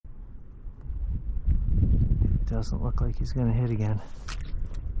doesn't look like he's gonna hit again.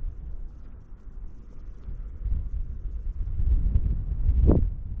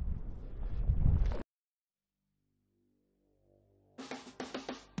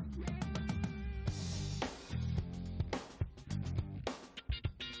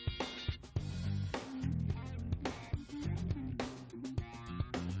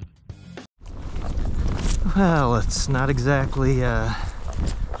 Well, it's not exactly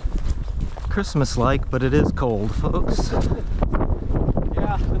Christmas-like, but it is cold, folks.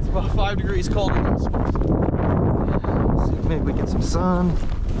 Yeah, it's about 5 degrees colder than it's supposed to be. See if maybe we get some sun.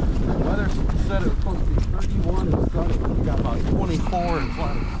 The weather said it was supposed to be 31 and sunny. We got about 24 and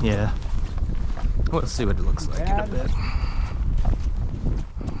cloudy. Yeah. We'll see what it looks like in a bit.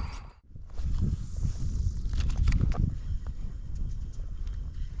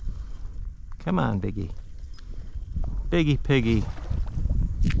 Come on, Biggie. Biggie Piggy.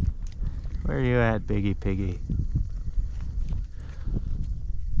 Where are you at, Biggie Piggy?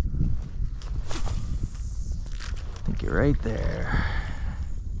 I think you're right there.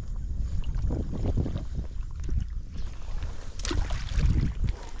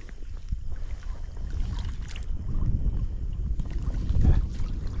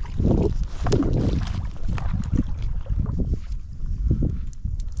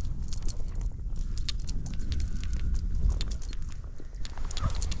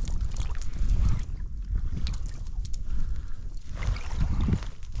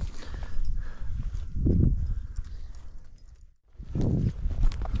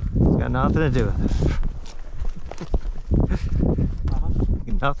 Got nothing to do with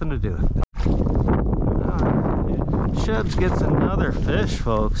it. Nothing to do with it. Shebs gets another fish,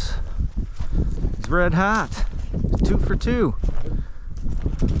 folks. He's red hot. 2 for 2.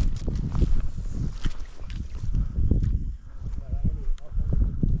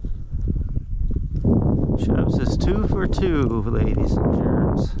 Shebs is 2 for 2, ladies and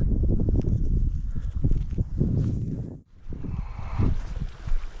germs.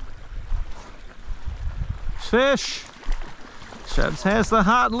 Fish. Shebs has the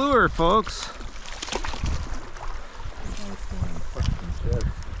hot lure, folks.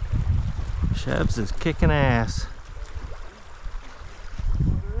 Shebs is kicking ass.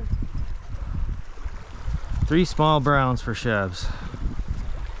 3 small browns for Shebs.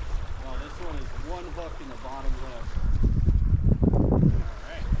 Well, this one is 1 hook in the bottom left.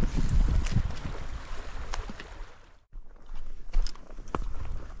 Alright.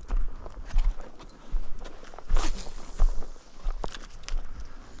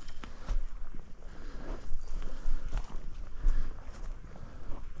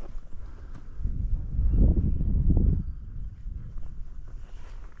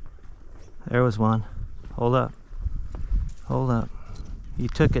 There was one. Hold up. Hold up. You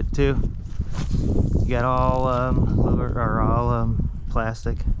took it too. You got all lure or all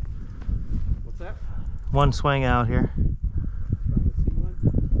plastic. What's that? One swing out here. Trying to see one.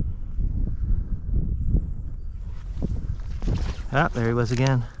 Ah, there he was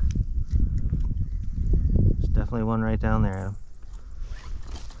again. There's definitely one right down there, Adam.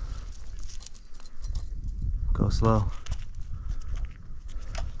 Go slow.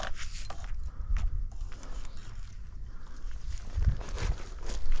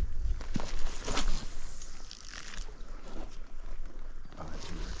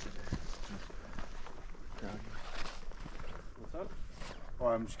 Oh,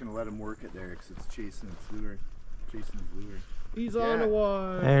 I'm just gonna let him work it there because it's chasing its lure. Chasing his lure. He's on the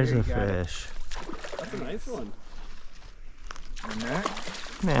one. There's There a you got it. fish. That's a nice one. And that?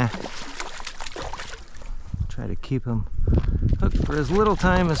 Nah. Try to keep him hooked for as little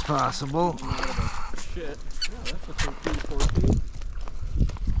time as possible. Shit. Yeah, that's a 13-14.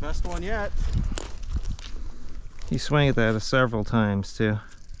 Best one yet. He swung at that several times too.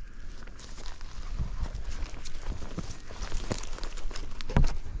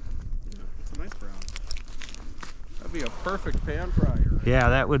 It's a nice brown. That'd be a perfect pan fryer. Yeah,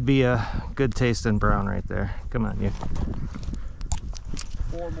 that would be a good tasting brown right there. Come on, you.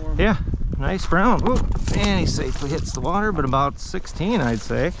 4 more. Yeah, nice brown. Ooh, and he safely hits the water, but about 16, I'd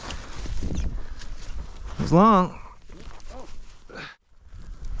say. He's long.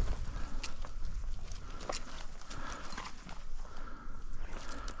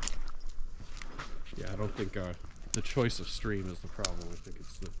 Yeah, I don't think the choice of stream is the problem. I think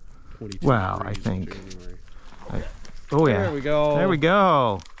it's the 22 Well, I degrees think. in January. Oh yeah. There we go. There we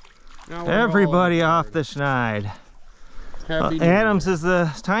go. Now we're Everybody rolling. off the schneid. Happy New Adams Year. is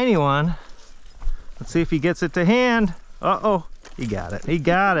the tiny one. Let's see if he gets it to hand. Uh-oh. He got it. He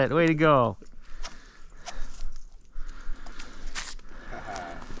got it. Way to go.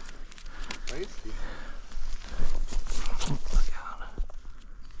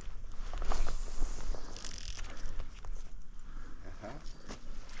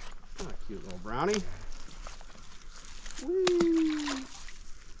 brownie. Whee!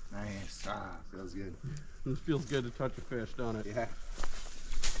 Nice. Ah, feels good. It feels good to touch a fish, don't it? Yeah.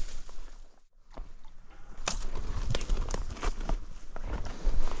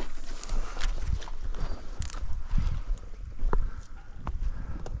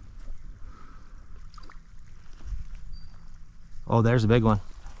 Oh, there's a big one.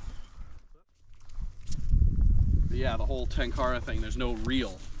 But yeah, the whole tenkara thing, there's no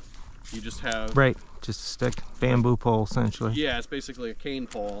reel. You just have... Right, just a stick, bamboo pole essentially. Yeah, it's basically a cane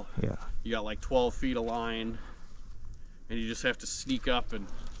pole. Yeah. You got like 12 feet of line, and you just have to sneak up and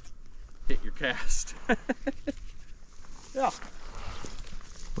hit your cast. Yeah.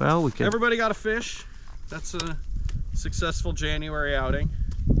 Well, we could. Everybody got a fish. That's a successful January outing.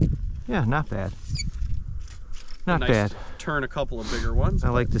 Yeah, not bad. Not Nice bad. to turn a couple of bigger ones. I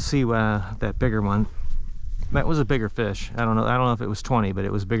like to see that bigger one. That was a bigger fish. I don't know if it was 20, but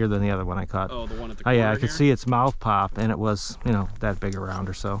it was bigger than the other one I caught. Oh, the one at the Oh corner yeah, I could here? see its mouth pop, and it was, you know, that big around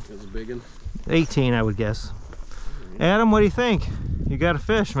or so. It was a big one. 18, I would guess. Adam, what do you think? You got a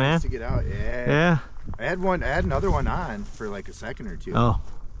fish, man. Nice to get out. Yeah. Yeah. I had another one on for like a second or two. Oh,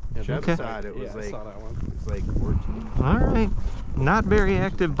 Yeah, Shebs okay. saw it. It was yeah, I like saw that one. it was like 14. all right. Not very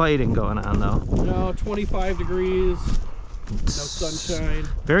active biting going on though. No, 25 degrees, no sunshine.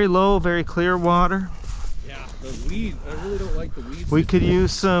 Very low, very clear water. Yeah, the weeds, I really don't like the weeds. We could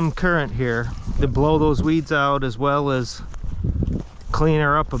use some current here to blow those weeds out, as well as clean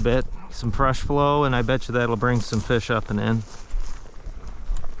her up a bit. Some fresh flow, and I bet you that'll bring some fish up and in.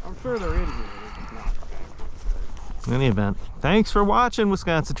 I'm sure they're in here. They're just not. In any event, thanks for watching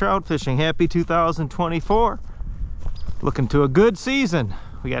Wisconsin Trout Fishing. Happy 2024. Looking to a good season.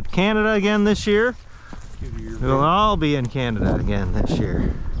 We got Canada again this year. We'll all be in Canada again this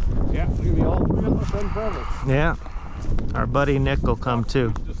year. Yeah, it's gonna be all three of us and brothers. Yeah. Our buddy Nick will come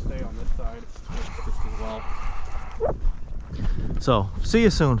too. Just stay on this side just as well. So, see you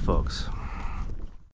soon, folks.